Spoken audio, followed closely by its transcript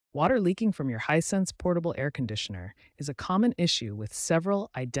Water leaking from your Hisense portable air conditioner is a common issue with several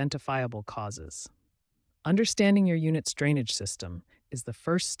identifiable causes. Understanding your unit's drainage system is the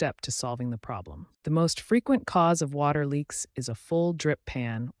first step to solving the problem. The most frequent cause of water leaks is a full drip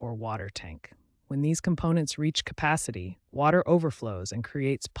pan or water tank. When these components reach capacity, water overflows and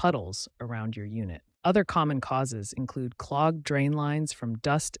creates puddles around your unit. Other common causes include clogged drain lines from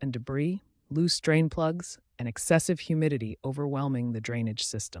dust and debris, loose drain plugs, and excessive humidity overwhelming the drainage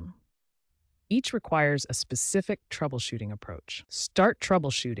system. Each requires a specific troubleshooting approach. Start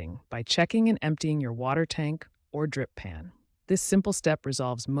troubleshooting by checking and emptying your water tank or drip pan. This simple step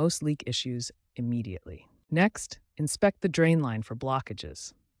resolves most leak issues immediately. Next, inspect the drain line for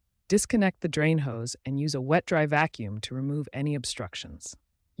blockages. Disconnect the drain hose and use a wet-dry vacuum to remove any obstructions.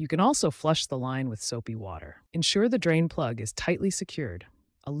 You can also flush the line with soapy water. Ensure the drain plug is tightly secured.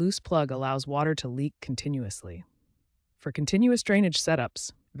 A loose plug allows water to leak continuously. For continuous drainage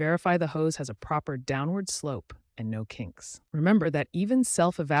setups, verify the hose has a proper downward slope and no kinks. Remember that even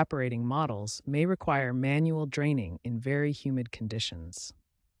self-evaporating models may require manual draining in very humid conditions.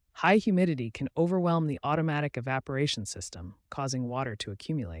 High humidity can overwhelm the automatic evaporation system, causing water to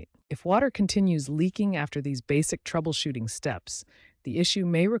accumulate. If water continues leaking after these basic troubleshooting steps, the issue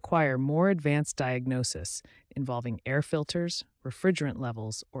may require more advanced diagnosis involving air filters, refrigerant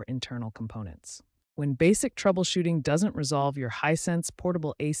levels, or internal components. When basic troubleshooting doesn't resolve your Hisense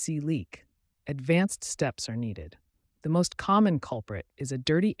portable AC leak, advanced steps are needed. The most common culprit is a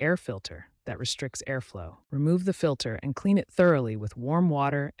dirty air filter that restricts airflow. Remove the filter and clean it thoroughly with warm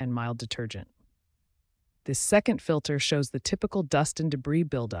water and mild detergent. This second filter shows the typical dust and debris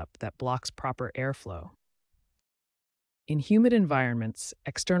buildup that blocks proper airflow. In humid environments,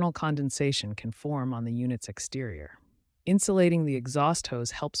 external condensation can form on the unit's exterior. Insulating the exhaust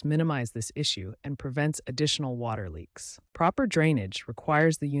hose helps minimize this issue and prevents additional water leaks. Proper drainage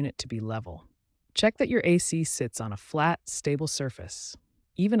requires the unit to be level. Check that your AC sits on a flat, stable surface.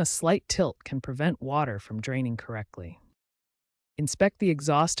 Even a slight tilt can prevent water from draining correctly. Inspect the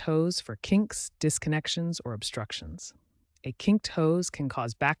exhaust hose for kinks, disconnections, or obstructions. A kinked hose can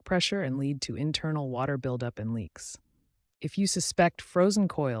cause back pressure and lead to internal water buildup and leaks. If you suspect frozen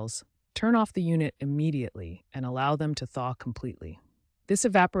coils, turn off the unit immediately and allow them to thaw completely. This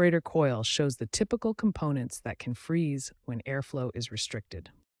evaporator coil shows the typical components that can freeze when airflow is restricted.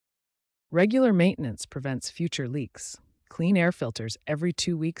 Regular maintenance prevents future leaks. Clean air filters every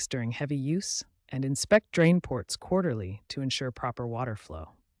 2 weeks during heavy use, and inspect drain ports quarterly to ensure proper water flow.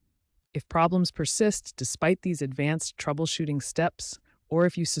 If problems persist despite these advanced troubleshooting steps, or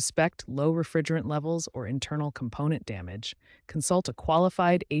if you suspect low refrigerant levels or internal component damage, consult a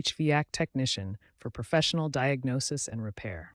qualified HVAC technician for professional diagnosis and repair.